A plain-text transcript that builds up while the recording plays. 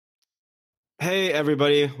Hey,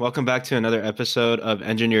 everybody. Welcome back to another episode of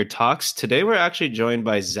Engineer Talks. Today, we're actually joined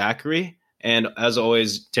by Zachary. And as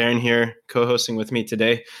always, Darren here co hosting with me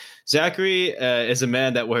today. Zachary is a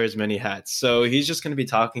man that wears many hats. So he's just going to be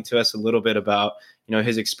talking to us a little bit about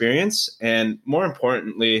his experience and more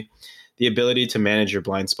importantly, the ability to manage your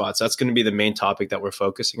blind spots. That's going to be the main topic that we're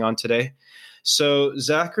focusing on today. So,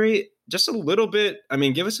 Zachary, just a little bit,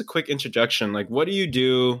 give us a quick introduction. Like, what do you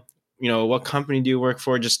do? What company do you work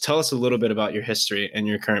for? Just tell us a little bit about your history and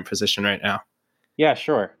your current position right now. Yeah,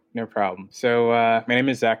 sure. No problem. So my name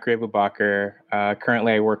is Zachary Abubakar.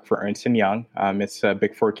 Currently, I work for Ernst& Young. It's a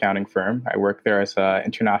Big Four accounting firm. I work there as an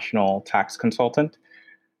international tax consultant.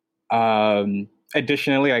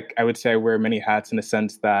 Additionally, I would say I wear many hats in the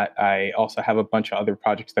sense that I also have a bunch of other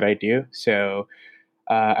projects that I do. So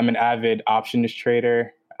I'm an avid options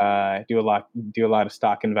trader. Do a lot of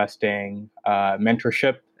stock investing,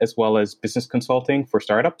 mentorship, as well as business consulting for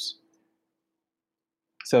startups.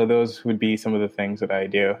 So those would be some of the things that I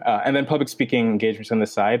do. And then public speaking engagements on the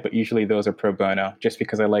side, but usually those are pro bono, just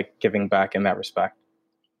because I like giving back in that respect.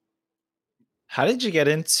 How did you get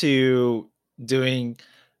into doing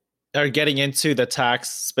or getting into the tax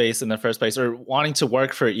space in the first place, or wanting to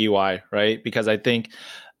work for EY, right? Because I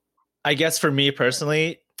guess for me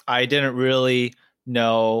personally, I didn't really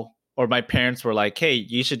know, or my parents were like, hey,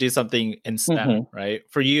 you should do something in STEM, right?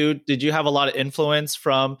 For you, did you have a lot of influence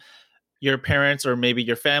from your parents or maybe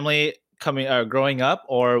your family growing up,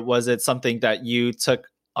 or was it something that you took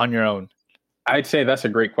on your own? I'd say that's a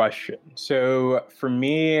great question. So for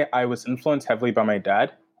me, I was influenced heavily by my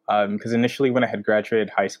dad. Because initially, when I had graduated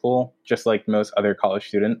high school, just like most other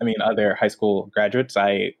other high school graduates,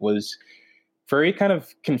 I was very kind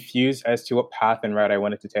of confused as to what path and route I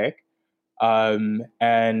wanted to take.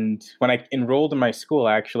 And when I enrolled in my school,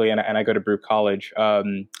 actually, and I go to Brew College,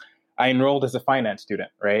 I enrolled as a finance student,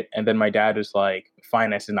 right? And then my dad was like,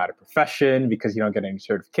 finance is not a profession because you don't get any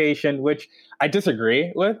certification, which I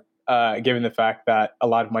disagree with, given the fact that a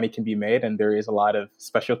lot of money can be made and there is a lot of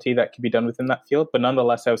specialty that can be done within that field. But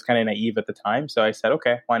nonetheless, I was kind of naive at the time. So I said,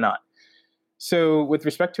 okay, why not? So with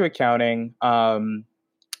respect to accounting,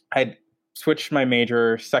 I switched my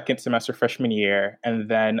major second semester freshman year. And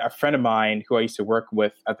then a friend of mine who I used to work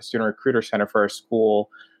with at the Student Recruiter Center for our school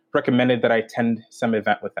recommended that I attend some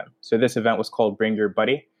event with him. So this event was called Bring Your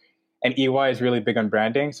Buddy. And EY is really big on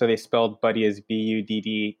branding. So they spelled buddy as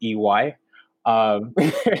Buddey. Um,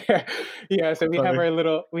 yeah, so we have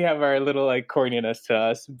our little like corniness to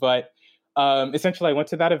us. But essentially, I went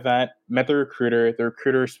to that event, met the recruiter. The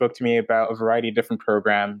recruiter spoke to me about a variety of different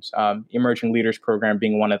programs, Emerging Leaders Program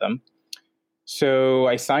being one of them. So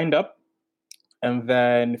I signed up, and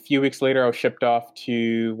then a few weeks later, I was shipped off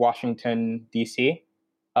to Washington, D.C.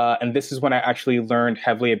 And this is when I actually learned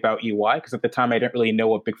heavily about EY, because at the time I didn't really know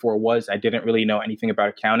what Big Four was. I didn't really know anything about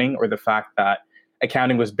accounting or the fact that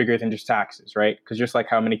accounting was bigger than just taxes, right? Because just like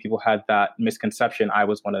how many people had that misconception, I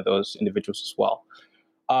was one of those individuals as well.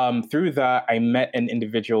 Through that, I met an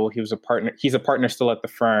individual. He was a partner. He's a partner still at the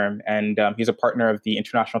firm, and he's a partner of the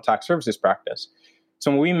International Tax Services practice. So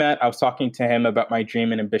when we met, I was talking to him about my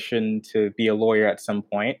dream and ambition to be a lawyer at some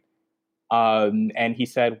point. And he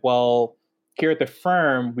said, well, here at the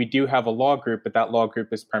firm, we do have a law group, but that law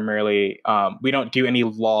group is primarily, we don't do any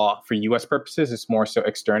law for US purposes. It's more so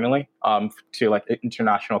externally to like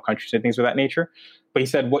international countries and things of that nature. But he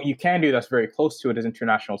said, what you can do that's very close to it is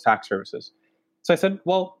international tax services. So I said,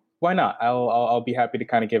 well, why not? I'll be happy to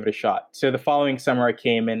kind of give it a shot. So the following summer, I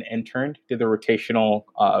came and interned, did the rotational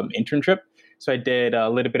internship. So I did a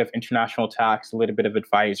little bit of international tax, a little bit of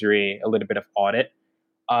advisory, a little bit of audit.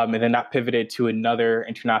 And then that pivoted to another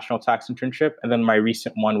international tax internship. And then my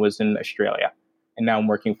recent one was in Australia. And now I'm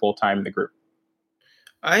working full time in the group.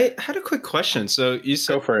 I had a quick question. So you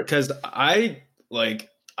said, Go for it. because I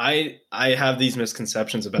have these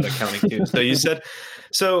misconceptions about accounting too. So you said,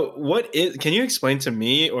 can you explain to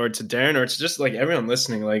me or to Darren or to just like everyone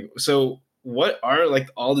listening, like, so what are like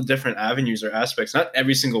all the different avenues or aspects? Not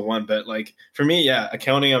every single one, but like for me, yeah,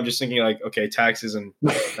 accounting, I'm just thinking like, okay, taxes and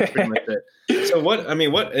that's pretty much it. So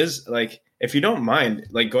what is like, if you don't mind,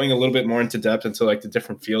 like going a little bit more into depth into like the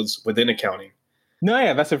different fields within accounting? No,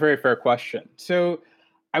 yeah, that's a very fair question. So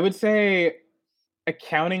I would say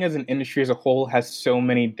accounting as an industry as a whole has so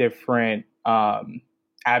many different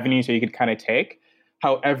avenues that you could kind of take.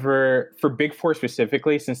 However, for Big Four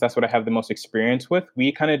specifically, since that's what I have the most experience with,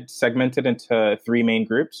 we kind of segmented into three main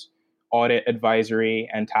groups: audit, advisory,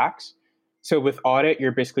 and tax. So with audit,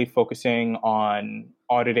 you're basically focusing on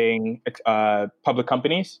auditing public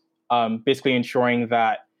companies, basically ensuring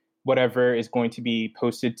that whatever is going to be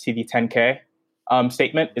posted to the 10K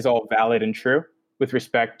statement is all valid and true. with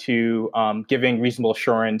respect to giving reasonable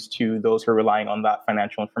assurance to those who are relying on that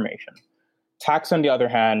financial information. Tax, on the other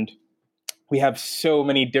hand, we have so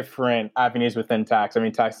many different avenues within tax. I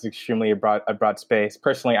mean, tax is extremely a broad space.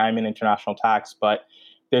 Personally, I'm in international tax, but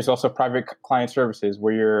there's also private client services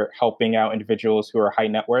where you're helping out individuals who are high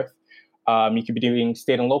net worth. You could be doing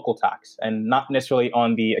state and local tax, and not necessarily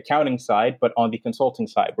on the accounting side, but on the consulting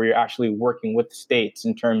side, where you're actually working with states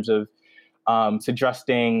in terms of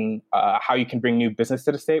suggesting how you can bring new business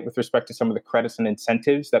to the state with respect to some of the credits and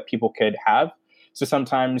incentives that people could have. So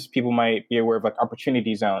sometimes people might be aware of like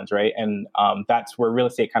opportunity zones, right? And that's where real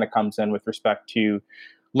estate kind of comes in with respect to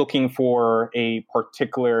looking for a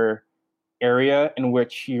particular area in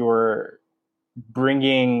which you're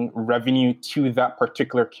bringing revenue to that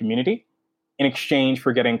particular community in exchange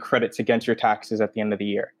for getting credits against your taxes at the end of the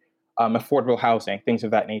year. Affordable housing, things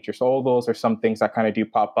of that nature. So all those are some things that kind of do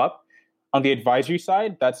pop up. On the advisory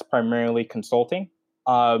side, that's primarily consulting.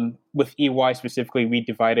 With EY specifically, we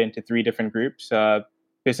divide it into 3 different groups: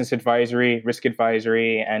 business advisory, risk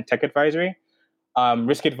advisory, and tech advisory.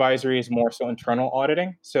 Risk advisory is more so internal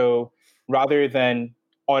auditing. So rather than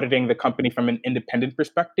auditing the company from an independent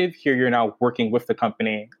perspective, here you're now working with the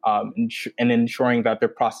company and ensuring that their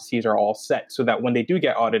processes are all set so that when they do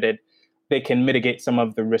get audited, they can mitigate some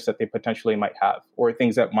of the risks that they potentially might have or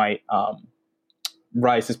things that might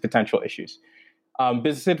rise as potential issues.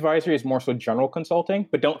 Business advisory is more so general consulting,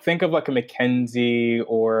 but don't think of like a McKinsey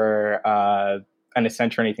or an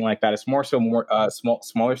Accenture or anything like that. It's more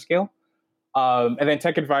smaller scale. And then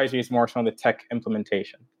tech advisory is more so on the tech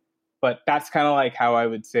implementation. But that's kind of like how I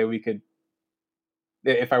would say we could,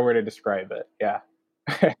 if I were to describe it. Yeah.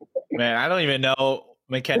 Man, I don't even know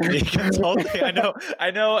McKinsey consulting. I know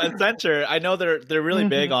Accenture. I know they're really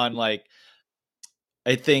big on like,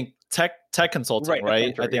 I think tech consulting,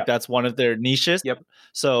 right? Accenture, I think that's one of their niches. Yep.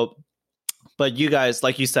 So, but you guys,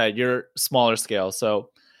 like you said, you're smaller scale. So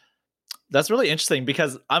that's really interesting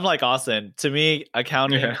because I'm like Austin. To me,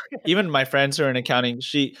 accounting, even my friends who are in accounting,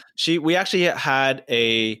 we actually had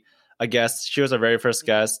a guest. She was our very first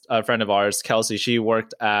guest, a friend of ours, Kelsey. She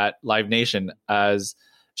worked at Live Nation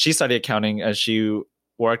she studied accounting and she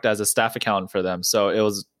worked as a staff accountant for them. So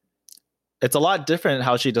it's a lot different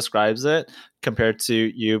how she describes it compared to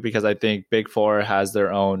you, because I think Big Four has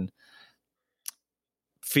their own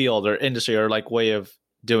field or industry or like way of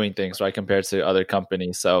doing things, right, compared to other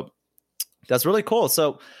companies. So that's really cool.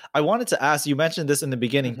 So I wanted to ask, you mentioned this in the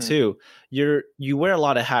beginning too. You wear a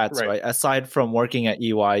lot of hats, right? Aside from working at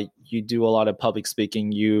EY, you do a lot of public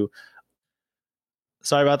speaking.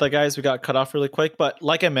 Sorry about that, guys. We got cut off really quick. But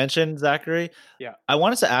like I mentioned, Zachary, I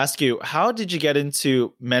wanted to ask you, how did you get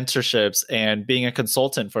into mentorships and being a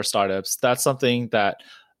consultant for startups? That's something that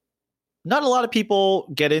not a lot of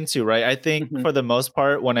people get into, right? I think for the most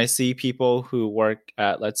part, when I see people who work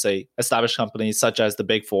at, let's say, established companies such as the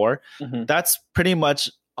Big Four, that's pretty much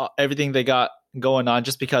everything they got going on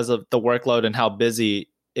just because of the workload and how busy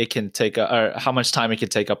it can take or how much time it can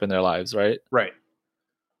take up in their lives, right? Right.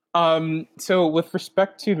 So with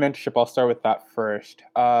respect to mentorship, I'll start with that first.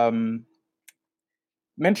 Mentorship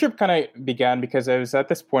kind of began because I was at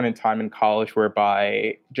this point in time in college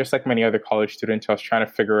whereby, just like many other college students, I was trying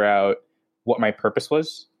to figure out what my purpose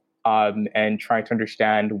was and trying to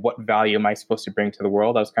understand what value am I supposed to bring to the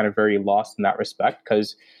world. I was kind of very lost in that respect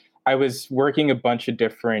because I was working a bunch of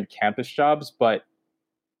different campus jobs, but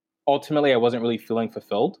ultimately I wasn't really feeling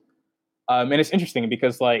fulfilled. And it's interesting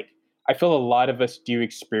because I feel a lot of us do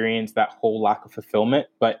experience that whole lack of fulfillment,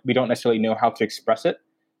 but we don't necessarily know how to express it.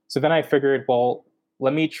 So then I figured, well,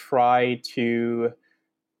 let me try to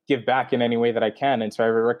give back in any way that I can. And so I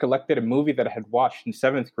recollected a movie that I had watched in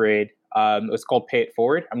 7th grade. It was called Pay It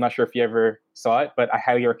Forward. I'm not sure if you ever saw it, but I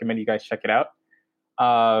highly recommend you guys check it out.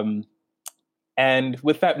 And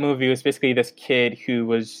with that movie, it was basically this kid who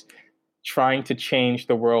was trying to change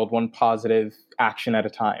the world one positive action at a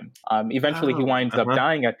time. Eventually, he winds up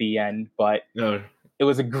dying at the end, but it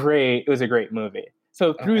was a great movie.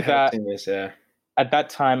 So through that, at that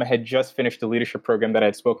time, I had just finished the leadership program that I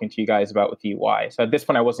had spoken to you guys about with EY. So at this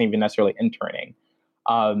point, I wasn't even necessarily interning.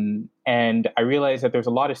 And I realized that there's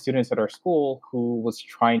a lot of students at our school who was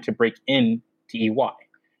trying to break in to EY.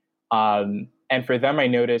 And for them, I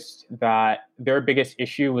noticed that their biggest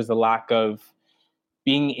issue was the lack of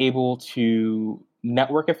being able to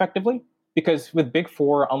network effectively. Because with Big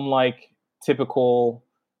Four, unlike typical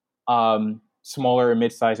smaller or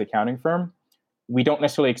mid-sized accounting firm, we don't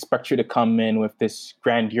necessarily expect you to come in with this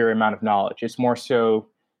grandeur amount of knowledge. It's more so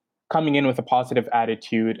coming in with a positive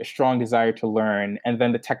attitude, a strong desire to learn, and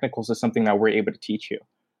then the technicals is something that we're able to teach you.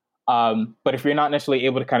 But if you're not necessarily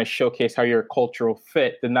able to kind of showcase how you're a cultural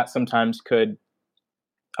fit, then that sometimes could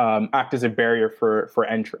act as a barrier for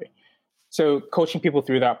entry. So coaching people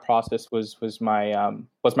through that process was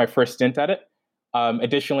my first stint at it.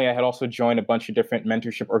 Additionally, I had also joined a bunch of different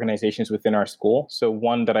mentorship organizations within our school. So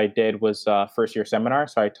one that I did was first year seminar.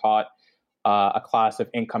 So I taught a class of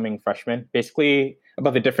incoming freshmen, basically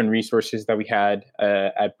about the different resources that we had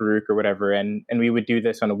at Baruch or whatever, and we would do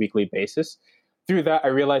this on a weekly basis. Through that, I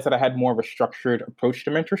realized that I had more of a structured approach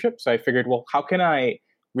to mentorship. So I figured, well, how can I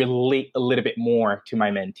relate a little bit more to my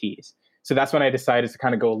mentees? So that's when I decided to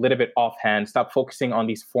kind of go a little bit offhand, stop focusing on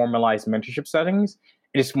these formalized mentorship settings,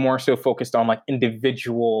 and just more so focused on like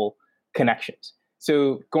individual connections.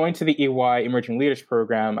 So going to the EY Emerging Leaders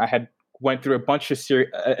Program, I had went through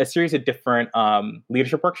a series of different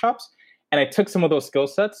leadership workshops, and I took some of those skill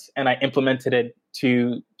sets and I implemented it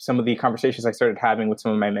to some of the conversations I started having with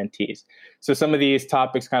some of my mentees. So some of these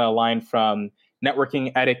topics kind of align from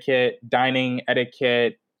networking etiquette, dining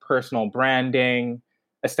etiquette, personal branding,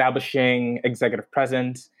 establishing executive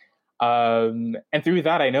presence. And through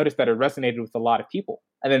that, I noticed that it resonated with a lot of people.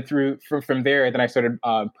 And then from there, then I started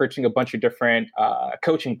purchasing a bunch of different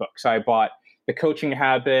coaching books. So I bought The Coaching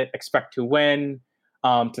Habit, Expect to Win,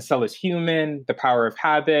 To Sell is Human, The Power of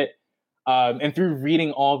Habit. And through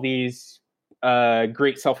reading all these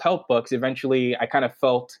great self-help books, eventually I kind of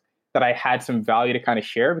felt that I had some value to kind of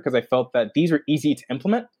share, because I felt that these were easy to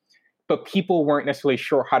implement, but people weren't necessarily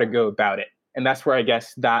sure how to go about it. And that's where I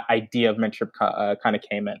guess that idea of mentorship kind of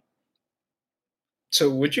came in. So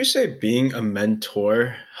would you say being a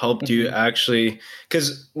mentor helped you actually,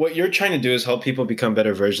 because what you're trying to do is help people become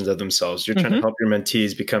better versions of themselves. You're trying to help your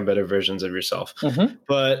mentees become better versions of yourself.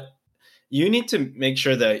 But you need to make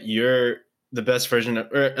sure that you're the best version,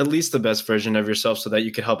 or at least the best version of yourself, so that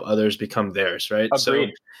you can help others become theirs, right? Agreed. So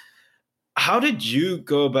how did you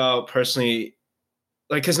go about personally,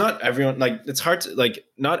 like, because not everyone, like, it's hard to, like,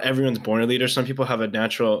 not everyone's born a leader. Some people have a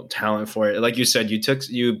natural talent for it. Like you said,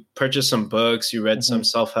 you purchased some books, you read some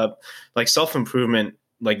self-help, like self-improvement,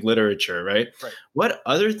 like literature, right? What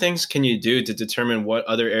other things can you do to determine what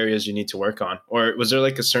other areas you need to work on? Or was there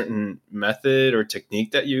like a certain method or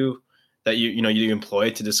technique that you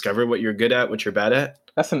employ to discover what you're good at, what you're bad at?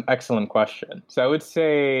 That's an excellent question. So I would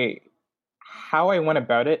say how I went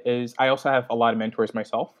about it is I also have a lot of mentors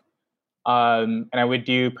myself. And I would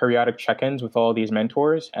do periodic check-ins with all these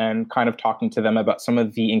mentors and kind of talking to them about some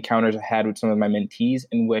of the encounters I had with some of my mentees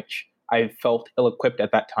in which I felt ill-equipped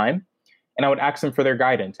at that time. And I would ask them for their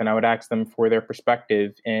guidance, and I would ask them for their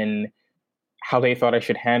perspective in how they thought I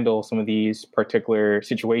should handle some of these particular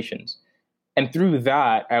situations. And through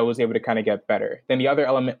that, I was able to kind of get better. Then the other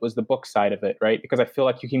element was the book side of it, right? Because I feel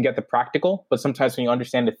like you can get the practical, but sometimes when you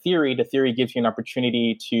understand the theory gives you an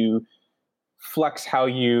opportunity to flex how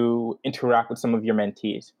you interact with some of your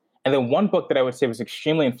mentees. And then one book that I would say was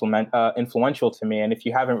extremely influential to me, and if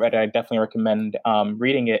you haven't read it, I definitely recommend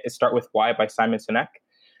reading it, is Start With Why by Simon Sinek.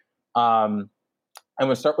 And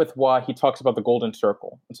we'll start with why. He talks about the golden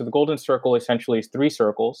circle. And so the golden circle essentially is 3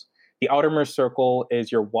 circles. The outermost circle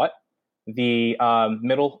is your what, the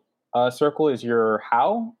middle circle is your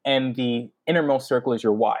how, and the innermost circle is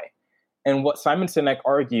your why. And what Simon Sinek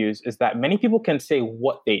argues is that many people can say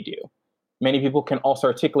what they do. Many people can also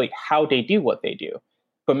articulate how they do what they do.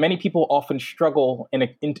 But many people often struggle in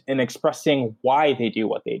expressing why they do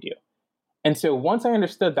what they do. And so once I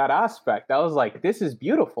understood that aspect, I was like, this is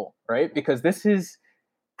beautiful, right? Because this is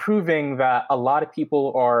proving that a lot of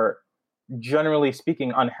people are, generally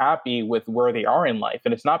speaking, unhappy with where they are in life.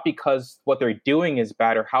 And it's not because what they're doing is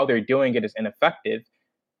bad or how they're doing it is ineffective,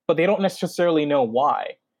 but they don't necessarily know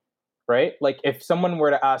why, right? Like if someone were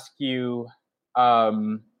to ask you,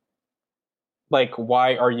 like,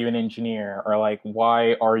 why are you an engineer? Or like,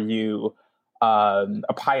 why are you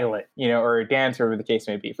a pilot, or a dancer, whatever the case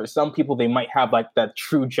may be. For some people, they might have like that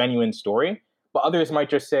true, genuine story, but others might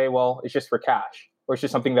just say, well, it's just for cash, or it's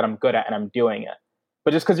just something that I'm good at and I'm doing it.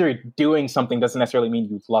 But just because you're doing something doesn't necessarily mean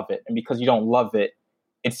you love it. And because you don't love it,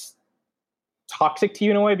 it's toxic to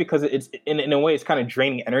you in a way, because it's in a way, it's kind of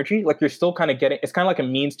draining energy. Like you're still kind of getting, it's kind of like a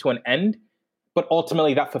means to an end, but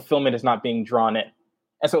ultimately that fulfillment is not being drawn in.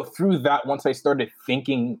 And so through that, once I started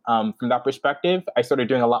thinking from that perspective, I started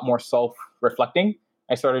doing a lot more self-reflecting.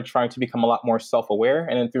 I started trying to become a lot more self-aware.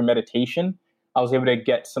 And then through meditation, I was able to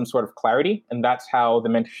get some sort of clarity. And that's how the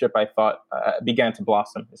mentorship, I thought, began to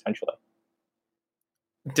blossom, essentially.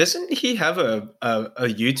 Doesn't he have a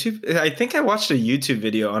YouTube? I think I watched a YouTube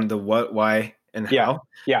video on the what, why, and how.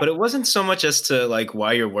 Yeah. But it wasn't so much as to like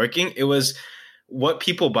why you're working. It was what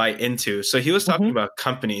people buy into. So he was talking about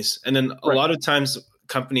companies. And then a lot of times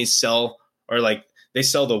companies sell, or like they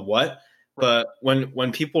sell the what, but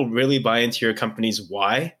when people really buy into your company's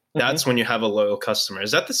why, that's when you have a loyal customer.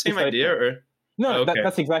 Is that the same idea, or? No, Okay.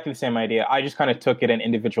 that's exactly the same idea. I just kind of took it and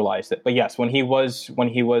individualized it. But yes, when he was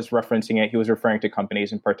referencing it, he was referring to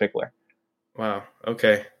companies in particular. Wow.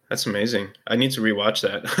 Okay. That's amazing. I need to rewatch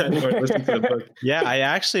that or listen to the book. Yeah, I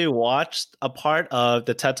actually watched a part of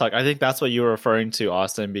the TED Talk. I think that's what you were referring to,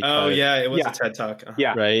 Austin. Because, oh yeah, it was a TED Talk.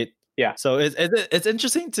 Yeah. Right. Yeah. So it's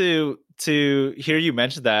interesting to hear you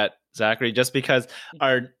mention that, Zachary, just because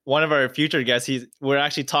one of our future guests, we're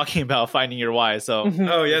actually talking about finding your why. So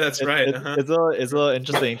oh yeah, that's right. It's a little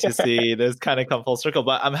interesting to see this kind of come full circle.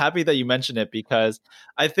 But I'm happy that you mentioned it, because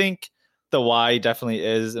I think the why definitely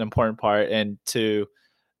is an important part, and to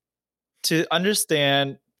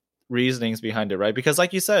understand reasonings behind it, right? Because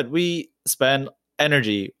like you said, we spend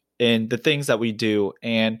energy in the things that we do,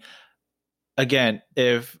 and again,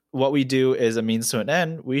 if what we do is a means to an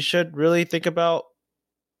end, we should really think about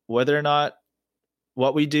whether or not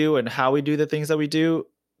what we do and how we do the things that we do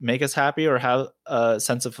make us happy or have a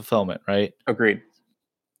sense of fulfillment, right? Agreed.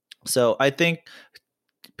 So I think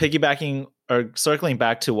piggybacking or circling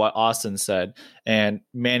back to what Austin said, and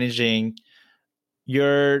managing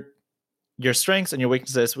your strengths and your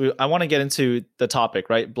weaknesses, I want to get into the topic,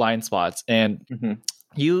 right? Blind spots. And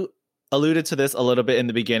you alluded to this a little bit in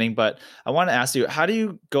the beginning, but I want to ask you, how do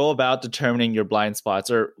you go about determining your blind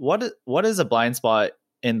spots, or what is a blind spot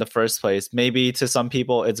in the first place? Maybe to some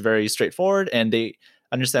people it's very straightforward and they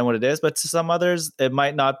understand what it is, but to some others it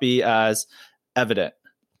might not be as evident.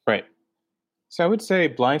 Right. So I would say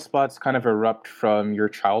blind spots kind of erupt from your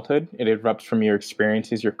childhood. It erupts from your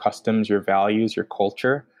experiences, your customs, your values, your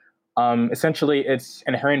culture. Essentially, it's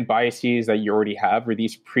inherent biases that you already have, or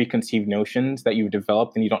these preconceived notions that you've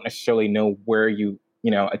developed, and you don't necessarily know where you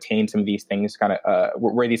attain some of these things,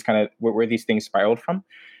 where these things spiraled from.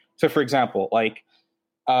 So, for example, like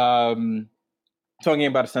talking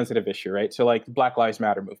about a sensitive issue, right? So, like the Black Lives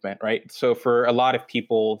Matter movement, right? So, for a lot of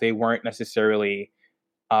people, they weren't necessarily,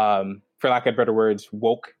 for lack of better words,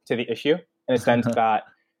 woke to the issue, in a sense that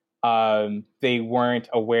they weren't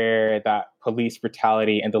aware that police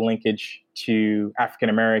brutality and the linkage to African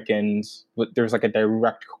Americans, there was like a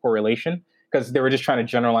direct correlation, because they were just trying to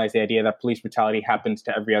generalize the idea that police brutality happens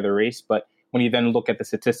to every other race. But when you then look at the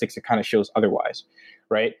statistics, it kind of shows otherwise,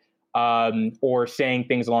 right? Or saying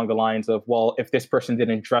things along the lines of, well, if this person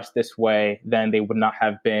didn't dress this way, then they would not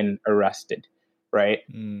have been arrested, right?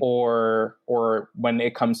 Or when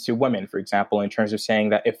it comes to women, for example, in terms of saying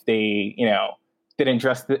that if they, didn't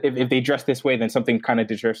dress, if they dress this way, then something kind of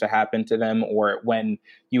deserves to happen to them. Or when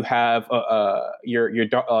you have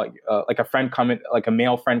like a friend come in, like a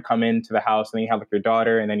male friend come into the house, and then you have like your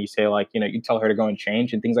daughter, and then you say like, you tell her to go and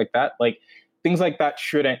change and things like that. Like things like that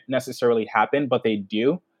shouldn't necessarily happen, but they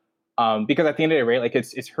do. Because at the end of the day, right, like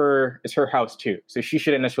it's her house too, so she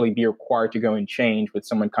shouldn't necessarily be required to go and change with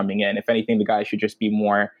someone coming in. If anything, the guy should just be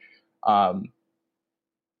more.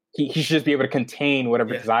 He should just be able to contain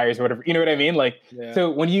whatever desires or whatever. You know what I mean? Like,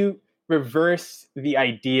 so when you reverse the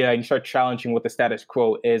idea and you start challenging what the status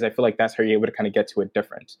quo is, I feel like that's how you're able to kind of get to a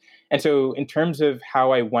difference. And so, in terms of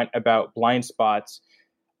how I went about blind spots,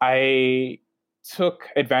 I took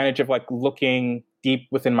advantage of like looking deep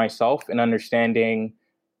within myself and understanding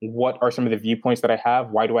what are some of the viewpoints that I have.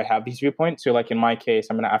 Why do I have these viewpoints? So like in my case,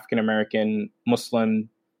 I'm an African American Muslim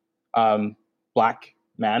Black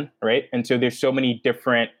man, right? And so there's so many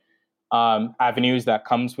different avenues that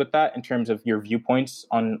comes with that in terms of your viewpoints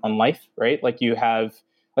on life, right? Like you have,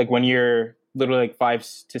 like when you're literally like 5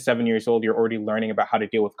 to 7 years old, you're already learning about how to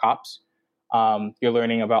deal with cops. You're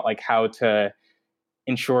learning about like how to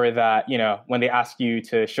ensure that, when they ask you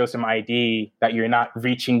to show some ID, that you're not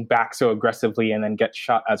reaching back so aggressively and then get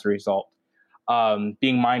shot as a result.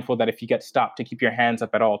 Being mindful that if you get stopped, to keep your hands up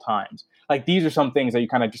at all times. Like these are some things that you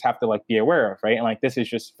kind of just have to like be aware of, right? And like this is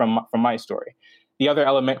just from my story. The other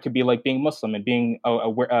element could be like being Muslim and being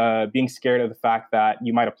being scared of the fact that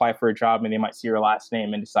you might apply for a job and they might see your last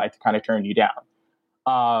name and decide to kind of turn you down.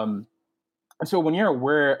 And so when you're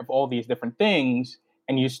aware of all these different things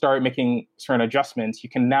and you start making certain adjustments, you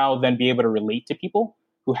can now then be able to relate to people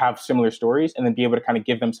who have similar stories and then be able to kind of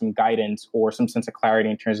give them some guidance or some sense of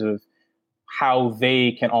clarity in terms of how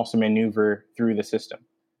they can also maneuver through the system.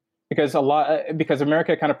 Because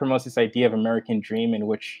America kind of promotes this idea of American dream in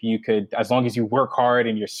which you could, as long as you work hard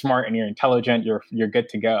and you're smart and you're intelligent, you're good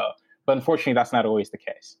to go. But unfortunately, that's not always the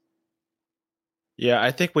case. Yeah,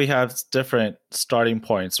 I think we have different starting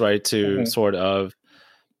points, right, to sort of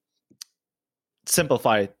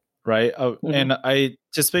simplify, right? And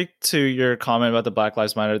to speak to your comment about the Black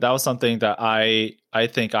Lives Matter, that was something that I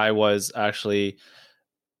think I was actually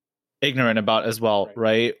ignorant about as well,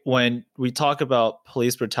 right? When we talk about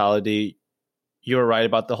police brutality, you're right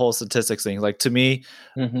about the whole statistics thing. Like to me,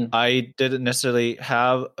 I didn't necessarily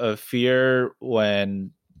have a fear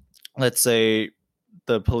when, let's say,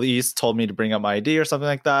 the police told me to bring up my ID or something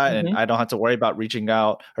like that, and I don't have to worry about reaching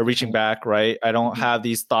out or reaching back, right? I don't have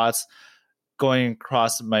these thoughts going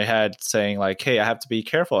across my head saying like, hey, I have to be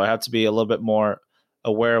careful. I have to be a little bit more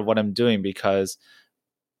aware of what I'm doing, because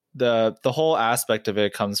the whole aspect of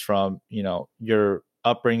it comes from, you know, your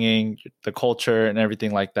upbringing, the culture, and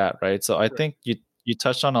everything like that, right? So I think you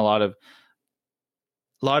touched on a lot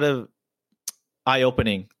of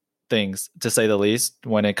eye-opening things, to say the least,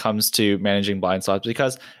 when it comes to managing blind spots,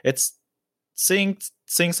 because it's seeing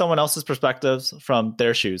someone else's perspectives from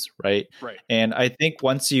their shoes, right? And I think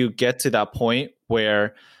once you get to that point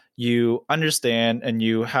where you understand and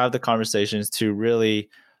you have the conversations to really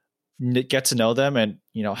get to know them, and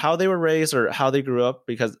you know how they were raised or how they grew up,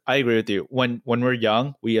 because I agree with you, when we're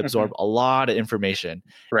young we absorb a lot of information,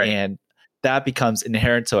 and that becomes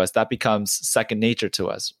inherent to us, that becomes second nature to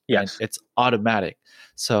us. And it's automatic.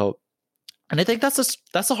 So, and I think that's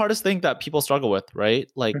the hardest thing that people struggle with,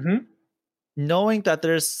 right? Like knowing that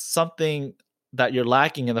there's something that you're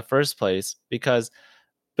lacking in the first place. Because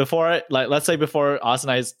let's say before Austin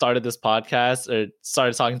and I started this podcast or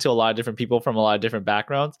started talking to a lot of different people from a lot of different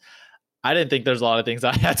backgrounds, I didn't think there's a lot of things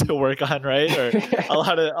I had to work on, right? Or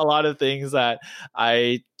a lot of things that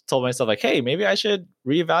I told myself like, hey, maybe I should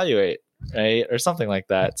reevaluate, right? Or something like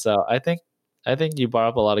that. So I think you brought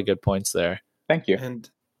up a lot of good points there. Thank you. And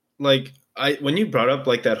like when you brought up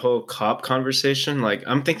like that whole cop conversation, like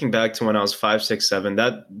I'm thinking back to when I was 5, 6, 7,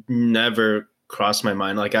 that never crossed my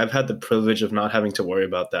mind. Like I've had the privilege of not having to worry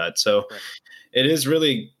about that. So it is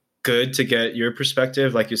really good to get your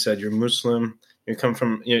perspective. Like you said, you're Muslim,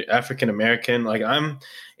 you're African American. Like I'm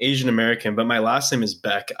Asian American, but my last name is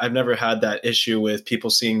Beck. I've never had that issue with people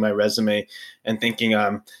seeing my resume and thinking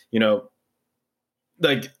I'm,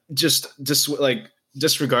 like just like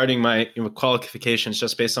disregarding my qualifications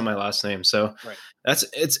just based on my last name. So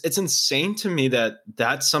it's insane to me that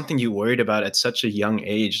that's something you worried about at such a young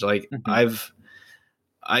age. Like I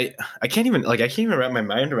can't even wrap my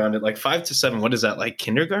mind around it. Like 5 to 7, what is that? Like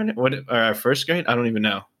kindergarten? Or first grade? I don't even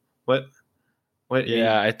know. What?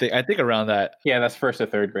 Yeah, I think around that. Yeah, that's first or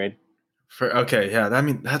third grade. I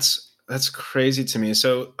mean, that's crazy to me.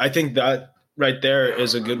 So I think that right there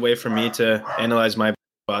is a good way for me to analyze my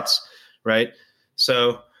spots, right?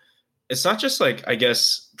 So it's not just like, I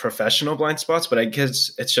guess, professional blind spots, but I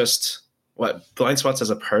guess it's just blind spots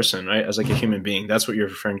as a person, right? As like a human being. That's what you're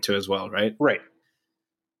referring to as well, right? Right.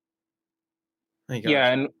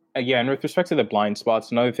 Yeah, and with respect to the blind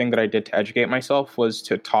spots, another thing that I did to educate myself was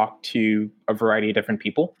to talk to a variety of different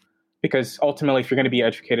people. Because ultimately, if you're going to be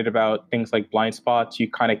educated about things like blind spots,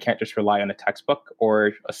 you kind of can't just rely on a textbook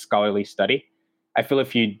or a scholarly study. I feel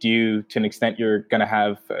if you do, to an extent, you're going to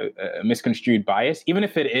have a misconstrued bias, even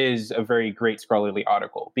if it is a very great scholarly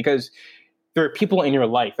article, because there are people in your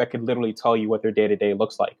life that could literally tell you what their day-to-day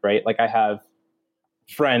looks like, right? Like I have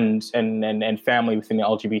friends and family within the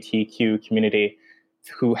LGBTQ community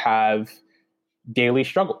who have daily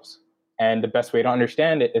struggles. And the best way to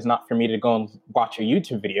understand it is not for me to go and watch a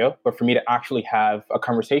YouTube video, but for me to actually have a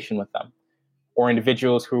conversation with them. Or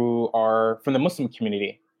individuals who are from the Muslim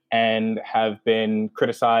community and have been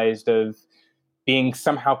criticized of being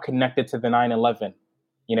somehow connected to the 9/11,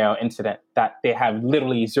 incident that they have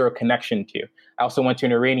literally zero connection to. I also went to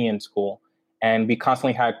an Iranian school, and we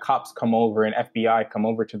constantly had cops come over and FBI come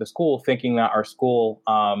over to the school thinking that our school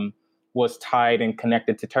was tied and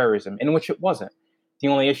connected to terrorism, in which it wasn't. The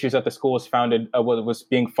only issue is that the school was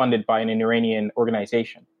being funded by an Iranian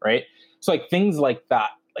organization, right? So like things like that.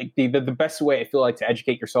 Like the best way I feel like to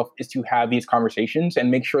educate yourself is to have these conversations and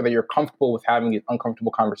make sure that you're comfortable with having these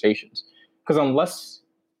uncomfortable conversations. Because unless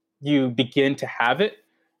you begin to have it,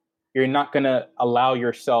 you're not going to allow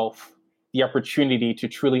yourself the opportunity to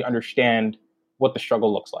truly understand what the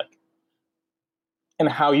struggle looks like and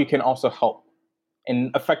how you can also help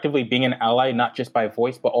in effectively being an ally, not just by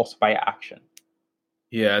voice, but also by action.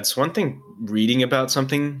 Yeah, it's one thing reading about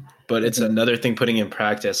something, but it's another thing putting in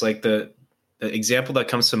practice. Like the example that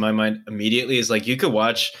comes to my mind immediately is like you could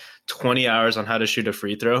watch 20 hours on how to shoot a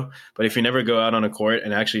free throw, but if you never go out on a court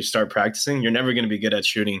and actually start practicing, you're never going to be good at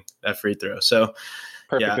shooting that free throw. So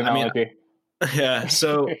perfect analogy. Yeah.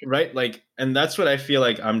 So, right. Like, and that's what I feel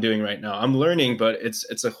like I'm doing right now. I'm learning, but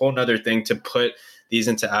it's a whole nother thing to put these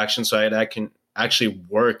into action so I can actually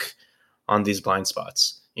work on these blind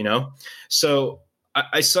spots, So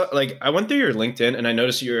I saw, like, I went through your LinkedIn and I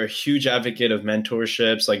noticed you're a huge advocate of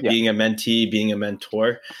mentorships, like being a mentee, being a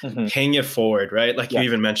mentor, paying it forward, right? Like you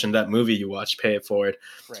even mentioned that movie you watched, Pay It Forward.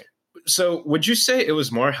 Right. So would you say it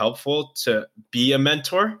was more helpful to be a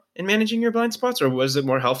mentor in managing your blind spots, or was it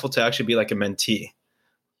more helpful to actually be like a mentee?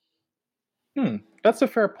 That's a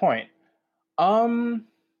fair point. Um,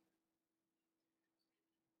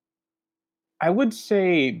 I would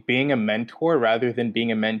say being a mentor rather than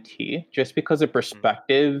being a mentee, just because the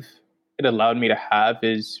perspective it allowed me to have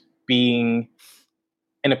is being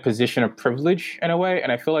in a position of privilege in a way.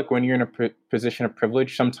 And I feel like when you're in a position of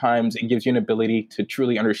privilege, sometimes it gives you an ability to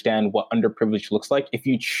truly understand what underprivilege looks like if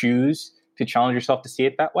you choose to challenge yourself to see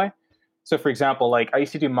it that way. So, for example, like I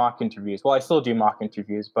used to do mock interviews. Well, I still do mock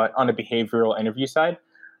interviews, but on the behavioral interview side.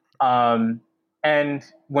 Um, and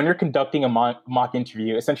when you're conducting a mock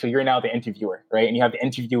interview, essentially you're now the interviewer, right? And you have the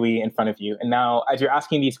interviewee in front of you. And now, as you're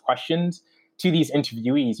asking these questions to these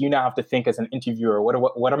interviewees, you now have to think as an interviewer,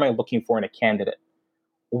 what am I looking for in a candidate?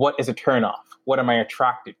 What is a turnoff? What am I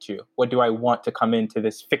attracted to? What do I want to come into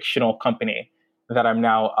this fictional company that I'm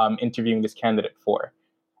now interviewing this candidate for?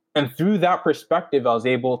 And through that perspective, I was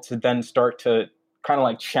able to then start to kind of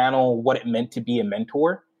like channel what it meant to be a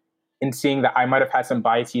mentor and seeing that I might have had some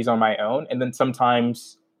biases on my own. And then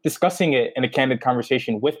sometimes discussing it in a candid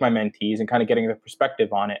conversation with my mentees and kind of getting their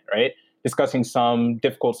perspective on it, right? Discussing some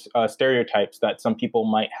difficult stereotypes that some people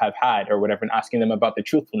might have had or whatever, and asking them about the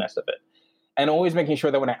truthfulness of it. And always making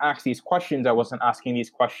sure that when I asked these questions, I wasn't asking these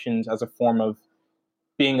questions as a form of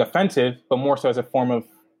being offensive, but more so as a form of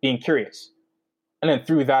being curious. And then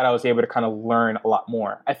through that, I was able to kind of learn a lot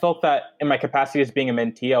more. I felt that in my capacity as being a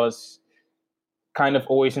mentee, I was kind of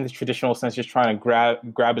always in the traditional sense, just trying to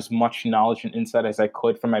grab as much knowledge and insight as I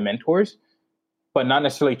could from my mentors, but not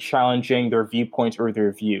necessarily challenging their viewpoints or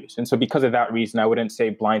their views. And so because of that reason, I wouldn't say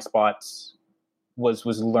blind spots was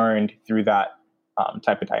learned through that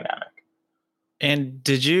type of dynamic. And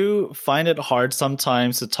did you find it hard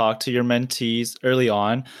sometimes to talk to your mentees early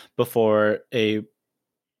on before I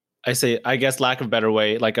guess lack of a better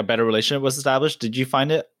way, like a better relationship was established? Did you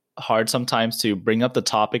find it hard sometimes to bring up the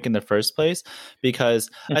topic in the first place? Because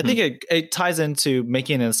I think it ties into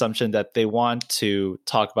making an assumption that they want to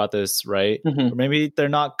talk about this, right? Or maybe they're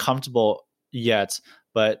not comfortable yet,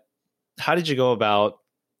 but how did you go about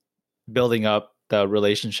building up the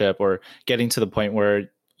relationship or getting to the point where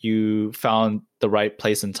you found the right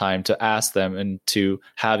place and time to ask them and to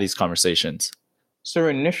have these conversations? So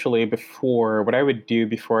initially, what I would do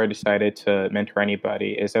before I decided to mentor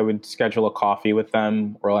anybody is I would schedule a coffee with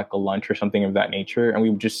them or like a lunch or something of that nature, and we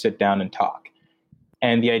would just sit down and talk.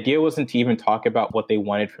 And the idea wasn't to even talk about what they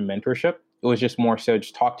wanted from mentorship. It was just more so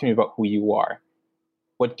just talk to me about who you are.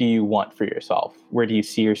 What do you want for yourself? Where do you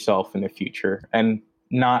see yourself in the future? And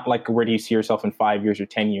not like where do you see yourself in 5 years or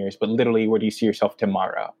 10 years, but literally where do you see yourself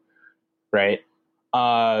tomorrow, right?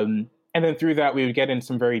 And then through that, we would get in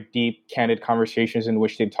some very deep, candid conversations in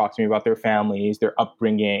which they'd talk to me about their families, their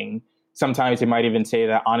upbringing. Sometimes they might even say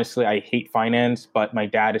that, honestly, I hate finance, but my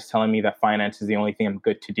dad is telling me that finance is the only thing I'm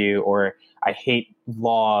good to do. Or I hate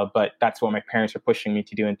law, but that's what my parents are pushing me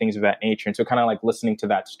to do, and things of that nature. And so kind of like listening to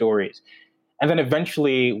that stories. And then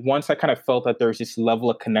eventually, once I kind of felt that there was this level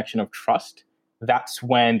of connection of trust, that's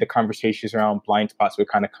when the conversations around blind spots would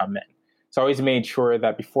kind of come in. So I always made sure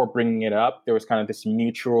that before bringing it up, there was kind of this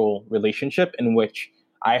mutual relationship in which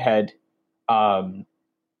I had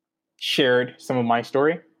shared some of my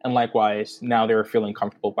story. And likewise, now they were feeling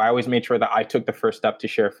comfortable. But I always made sure that I took the first step to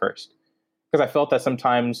share first. Because I felt that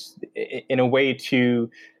sometimes, in a way to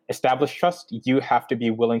establish trust, you have to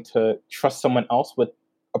be willing to trust someone else with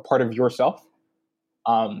a part of yourself.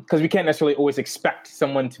 Because we can't necessarily always expect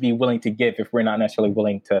someone to be willing to give if we're not necessarily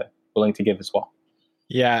willing to give as well.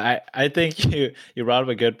 Yeah, I think you brought up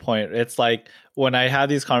a good point. It's like when I have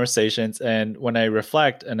these conversations and when I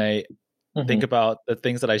reflect and I think about the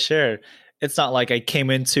things that I share, it's not like I came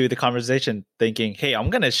into the conversation thinking, hey, I'm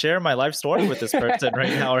going to share my life story with this person right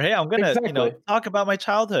now, or hey, I'm going to talk about my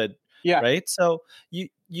childhood. Yeah. Right. So you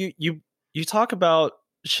talk about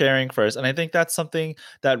sharing first, and I think that's something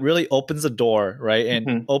that really opens the door, right,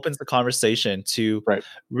 and opens the conversation to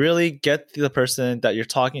really get the person that you're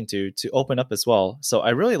talking to open up as well. So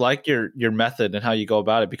I really like your method and how you go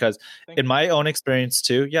about it, because in my own experience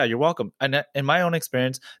too, yeah, you're welcome. And in my own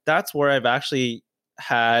experience, that's where I've actually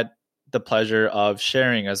had the pleasure of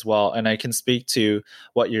sharing as well. And I can speak to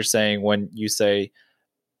what you're saying when you say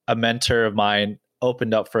a mentor of mine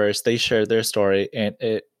opened up first, they shared their story, and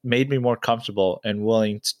it made me more comfortable and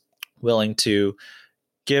willing to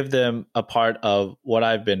give them a part of what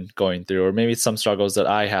I've been going through, or maybe some struggles that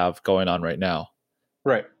I have going on right now.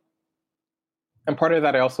 Right. And part of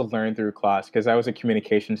that I also learned through class, because I was a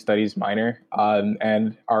communication studies minor,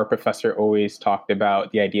 and our professor always talked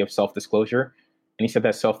about the idea of self-disclosure And he said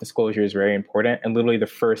that self-disclosure is very important. And literally the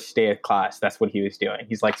first day of class, that's what he was doing.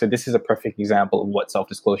 He's like, so this is a perfect example of what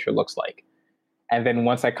self-disclosure looks like. And then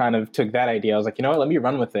once I kind of took that idea, I was like, you know what, let me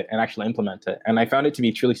run with it and actually implement it. And I found it to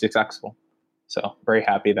be truly successful. So very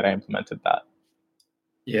happy that I implemented that.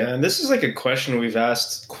 Yeah, and this is like a question we've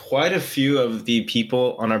asked quite a few of the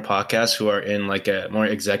people on our podcast who are in like a more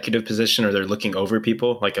executive position, or they're looking over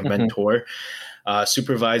people, like a mentor,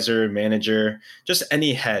 supervisor, manager, just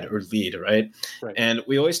any head or lead, right? And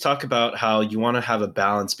we always talk about how you want to have a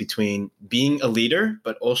balance between being a leader,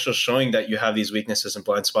 but also showing that you have these weaknesses and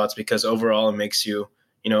blind spots, because overall it makes you,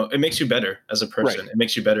 it makes you better as a person. It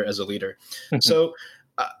makes you better as a leader. So,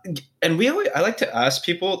 and I like to ask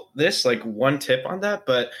people this, like one tip on that,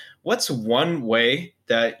 but what's one way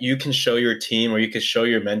that you can show your team or you can show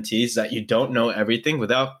your mentees that you don't know everything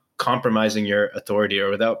without compromising your authority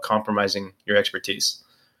or without compromising your expertise?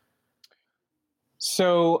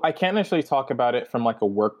 So I can't necessarily talk about it from like a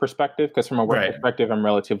work perspective, because from a work perspective, I'm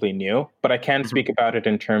relatively new, but I can speak about it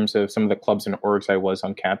in terms of some of the clubs and orgs I was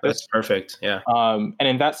on campus. That's perfect. Yeah. And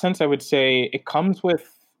in that sense, I would say it comes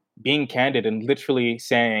with being candid and literally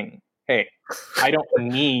saying, hey, I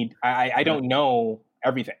don't know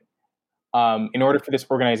everything. In order for this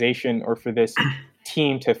organization or for this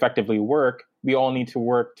team to effectively work, we all need to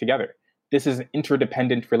work together. This is an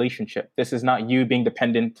interdependent relationship. This is not you being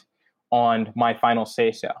dependent on my final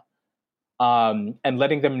say-so. And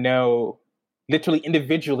letting them know literally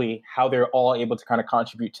individually how they're all able to kind of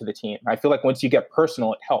contribute to the team. I feel like once you get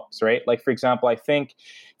personal, it helps, right? Like, for example, I think,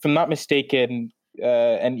 if I'm not mistaken,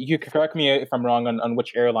 and you can correct me if I'm wrong on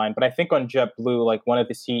which airline, but I think on JetBlue, like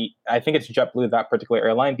I think it's JetBlue, that particular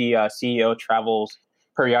airline, the CEO travels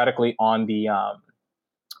periodically on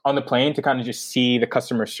the plane to kind of just see the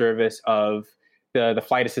customer service of the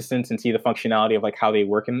flight assistants and see the functionality of like how they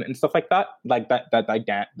work and stuff like that, like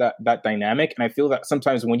that dynamic. And I feel that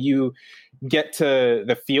sometimes when you get to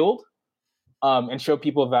the field and show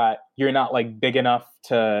people that you're not like big enough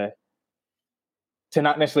to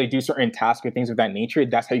not necessarily do certain tasks or things of that nature,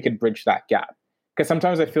 that's how you could bridge that gap. Because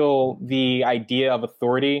sometimes I feel the idea of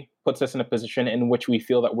authority puts us in a position in which we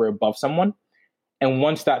feel that we're above someone. And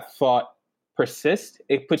once that thought persists,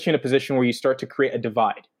 it puts you in a position where you start to create a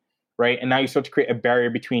divide, right? And now you start to create a barrier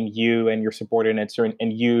between you and your subordinates, and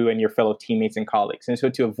you and your fellow teammates and colleagues. And so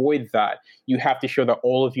to avoid that, you have to show that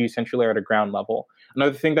all of you essentially are at a ground level.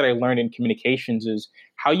 Another thing that I learned in communications is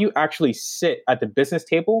how you actually sit at the business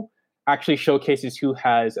table actually showcases who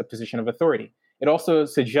has a position of authority. It also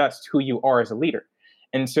suggests who you are as a leader.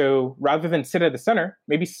 And so rather than sit at the center,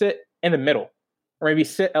 maybe sit in the middle, or maybe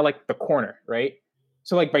sit at like the corner, right?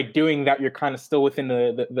 So like by doing that, you're kind of still within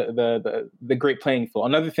the great playing field.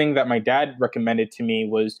 Another thing that my dad recommended to me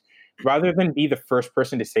was, rather than be the first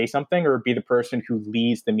person to say something or be the person who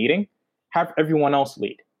leads the meeting, have everyone else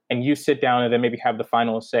lead. And you sit down and then maybe have the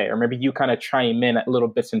final say, or maybe you kind of chime in at little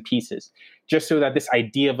bits and pieces, just so that this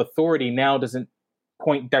idea of authority now doesn't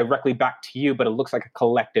point directly back to you, but it looks like a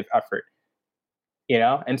collective effort,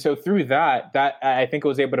 And so through that I think it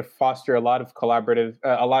was able to foster a lot of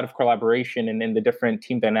collaboration in the different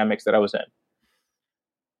team dynamics that I was in.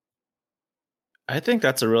 I think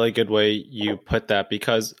that's a really good way you put that,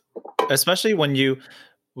 because especially when you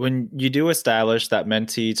do establish that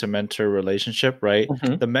mentee to mentor relationship, right?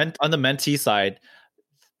 Mm-hmm. On the mentee side,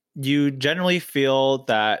 you generally feel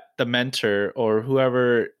that the mentor or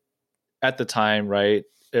whoever at the time, right,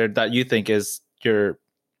 or that you think is your,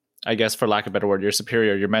 I guess for lack of a better word, your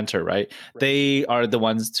superior, your mentor, right? They are the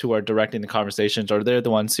ones who are directing the conversations, or they're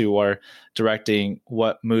the ones who are directing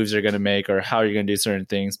what moves you're going to make or how you're going to do certain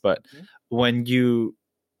things. But when you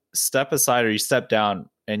step aside or you step down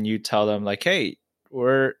and you tell them like, hey,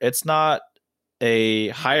 it's not a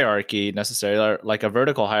hierarchy necessarily, like a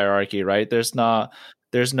vertical hierarchy, right? There's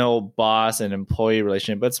no boss and employee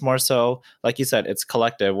relationship, but it's more so, like you said, it's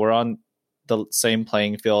collective. We're on the same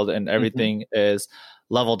playing field and everything is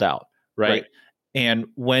leveled out, right? And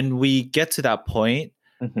when we get to that point,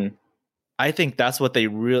 I think that's what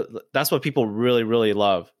people really, really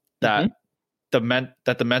love, that the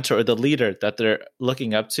mentor or the leader that they're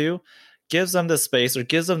looking up to gives them the space or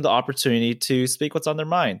gives them the opportunity to speak what's on their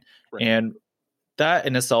mind. And that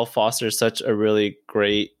in itself fosters such a really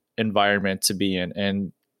great environment to be in.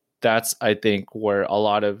 And that's, I think, where a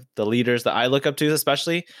lot of the leaders that I look up to,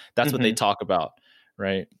 especially, that's what they talk about.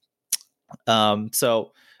 Right.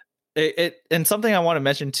 So and something I want to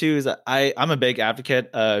mention too, is that I'm a big advocate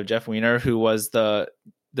of Jeff Weiner, who was the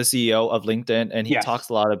CEO of LinkedIn. And he talks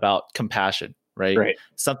a lot about compassion. Right.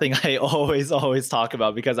 Something I always talk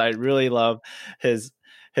about, because I really love his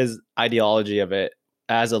ideology of it.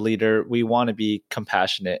 As a leader, we want to be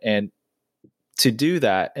compassionate, and to do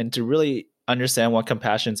that and to really understand what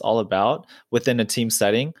compassion is all about within a team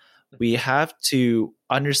setting, we have to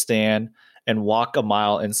understand and walk a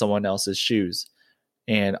mile in someone else's shoes.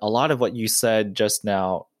 And a lot of what you said just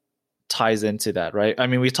now ties into that, right? I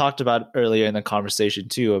mean, we talked about earlier in the conversation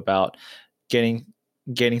too about getting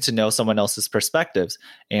to know someone else's perspectives,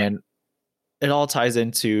 and it all ties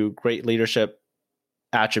into great leadership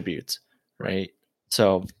attributes, right?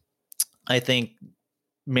 So I think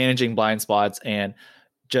managing blind spots and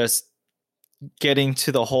just getting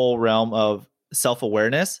to the whole realm of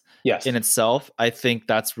self-awareness in itself, I think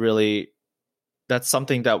that's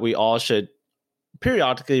something that we all should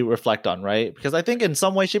periodically reflect on, right? Because I think in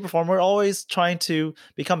some way, shape, or form, we're always trying to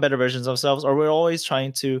become better versions of ourselves, or we're always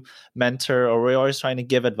trying to mentor, or we're always trying to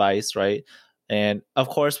give advice, right? And of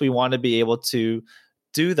course, we want to be able to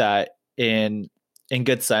do that in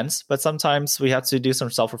good sense, but sometimes we have to do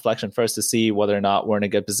some self-reflection first to see whether or not we're in a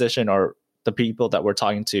good position, or the people that we're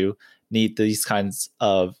talking to need these kinds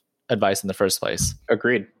of advice in the first place.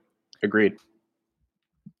 Agreed.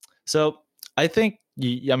 So I think,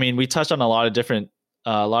 we touched on a lot of different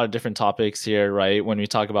topics here, right? When we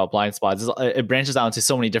talk about blind spots, it branches out into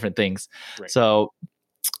so many different things. Right. So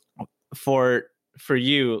for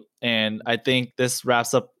you, and I think this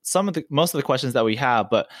wraps up most of the questions that we have,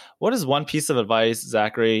 but what is one piece of advice,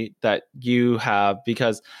 Zachary, that you have?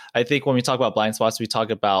 Because I think when we talk about blind spots, we talk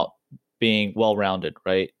about being well-rounded,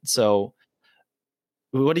 right? So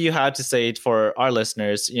what do you have to say for our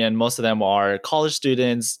listeners? And most of them are college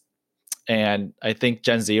students, and I think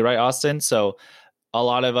Gen Z, right, Austin? So a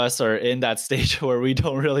lot of us are in that stage where we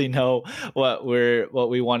don't really know what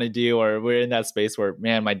we want to do, or we're in that space where,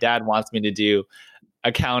 man, my dad wants me to do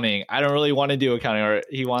accounting. I don't really want to do accounting, or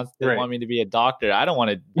he wants me to be a doctor. I don't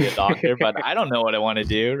want to be a doctor, but I don't know what I want to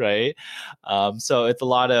do, right? So it's a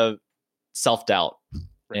lot of self-doubt.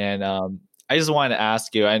 And I just wanted to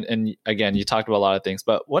ask you, and again, you talked about a lot of things,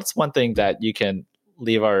 but what's one thing that you can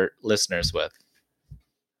leave our listeners with?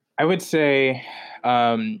 I would say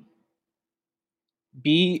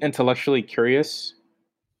be intellectually curious,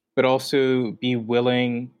 but also be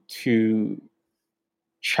willing to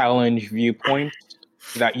challenge viewpoints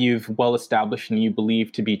that you've well established and you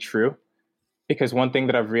believe to be true. Because one thing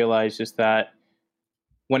that I've realized is that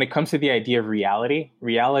when it comes to the idea of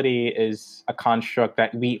reality is a construct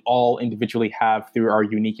that we all individually have through our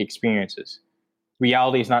unique experiences.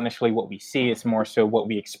 Reality is not necessarily what we see, it's more so what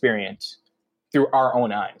we experience through our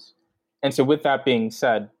own eyes. And so with that being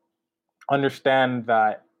said, understand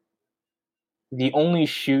that the only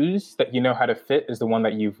shoes that you know how to fit is the one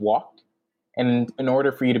that you've walked. And in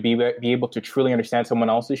order for you to be able to truly understand someone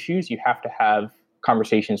else's shoes, you have to have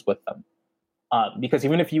conversations with them. Because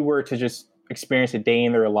even if you were to just experience a day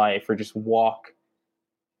in their life or just walk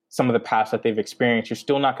some of the paths that they've experienced, you're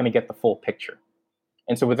still not going to get the full picture.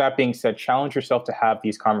 And so with that being said, challenge yourself to have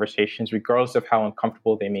these conversations, regardless of how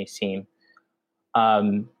uncomfortable they may seem.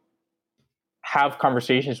 Have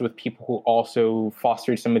conversations with people who also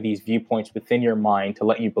fostered some of these viewpoints within your mind to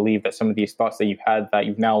let you believe that some of these thoughts that you've had that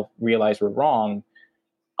you've now realized were wrong,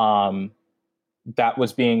 that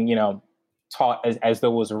was being, taught as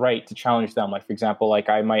though it was right, to challenge them. Like, for example, like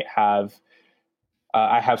I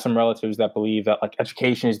have some relatives that believe that like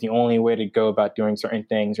education is the only way to go about doing certain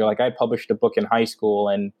things. Or like I published a book in high school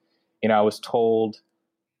and, I was told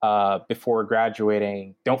before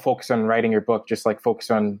graduating, don't focus on writing your book, just like focus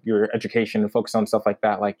on your education and focus on stuff like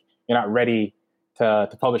that. Like you're not ready to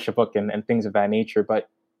publish a book and things of that nature. But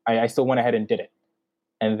I still went ahead and did it.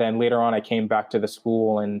 And then later on, I came back to the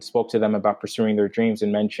school and spoke to them about pursuing their dreams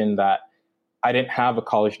and mentioned that I didn't have a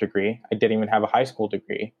college degree. I didn't even have a high school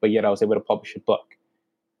degree, but yet I was able to publish a book.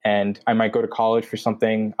 And I might go to college for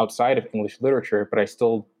something outside of English literature, but I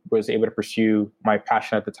still was able to pursue my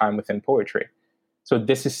passion at the time within poetry. So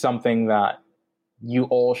this is something that you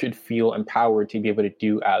all should feel empowered to be able to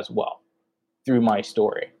do as well through my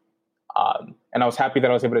story. And I was happy that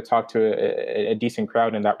I was able to talk to a decent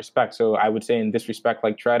crowd in that respect. So I would say in this respect,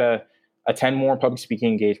 like try to attend more public speaking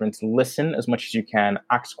engagements, listen as much as you can,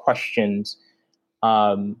 ask questions.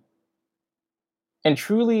 And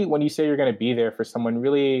truly, when you say you're going to be there for someone,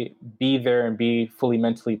 really be there and be fully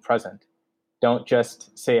mentally present. Don't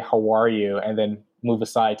just say, how are you? And then move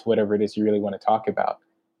aside to whatever it is you really want to talk about.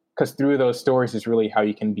 Because through those stories is really how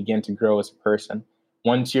you can begin to grow as a person.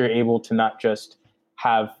 Once you're able to not just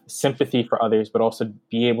have sympathy for others, but also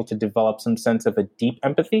be able to develop some sense of a deep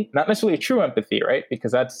empathy, not necessarily a true empathy, right?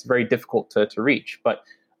 Because that's very difficult to reach, but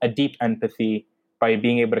a deep empathy by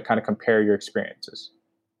being able to kind of compare your experiences.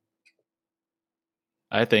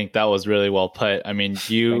 I think that was really well put. I mean,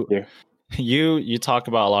 you talk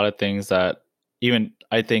about a lot of things that even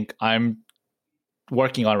I think I'm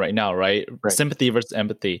working on right now, right? Sympathy versus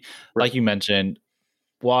empathy. Like you mentioned,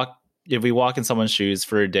 if we walk in someone's shoes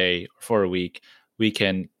for a day, for a week, we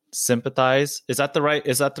can sympathize. Is that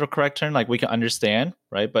the correct term? Like we can understand,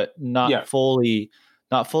 right? But not fully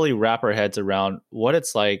wrap our heads around what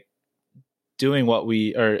it's like doing what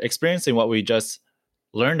we are experiencing, what we just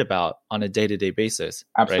learned about on a day-to-day basis.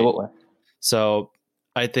 Absolutely. Right? So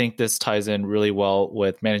I think this ties in really well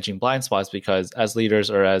with managing blind spots, because as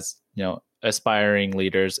leaders, or as, you know, aspiring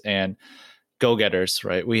leaders and go-getters,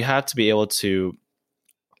 right, we have to be able to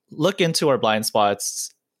look into our blind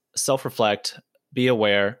spots, self-reflect, be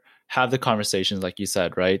aware, have the conversations like you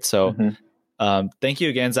said, right? So thank you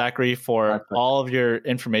again, Zachary, for all of your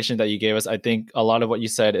information that you gave us. I think a lot of what you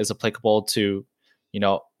said is applicable to, you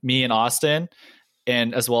know, me and Austin,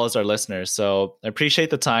 and as well as our listeners. So I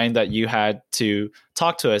appreciate the time that you had to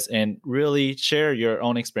talk to us and really share your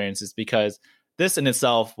own experiences, because this in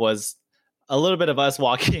itself was a little bit of us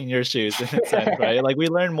walking in your shoes in a sense, right? Like we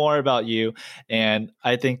learned more about you, and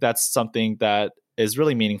I think that's something that is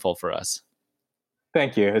really meaningful for us.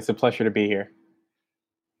 Thank you. It's a pleasure to be here.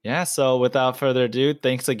 Yeah. So without further ado,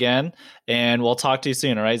 thanks again, and we'll talk to you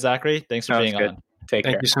soon. All right, Zachary? Thanks for being on. Take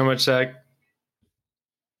care. Thank you so much, Zach.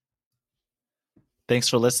 Thanks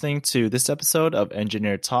for listening to this episode of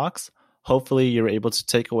Engineer Talks. Hopefully you're able to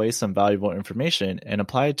take away some valuable information and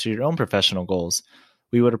apply it to your own professional goals.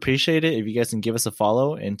 We would appreciate it if you guys can give us a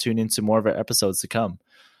follow and tune into more of our episodes to come.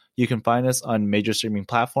 You can find us on major streaming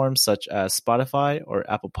platforms such as Spotify or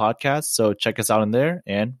Apple Podcasts, so check us out on there,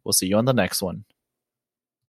 and we'll see you on the next one.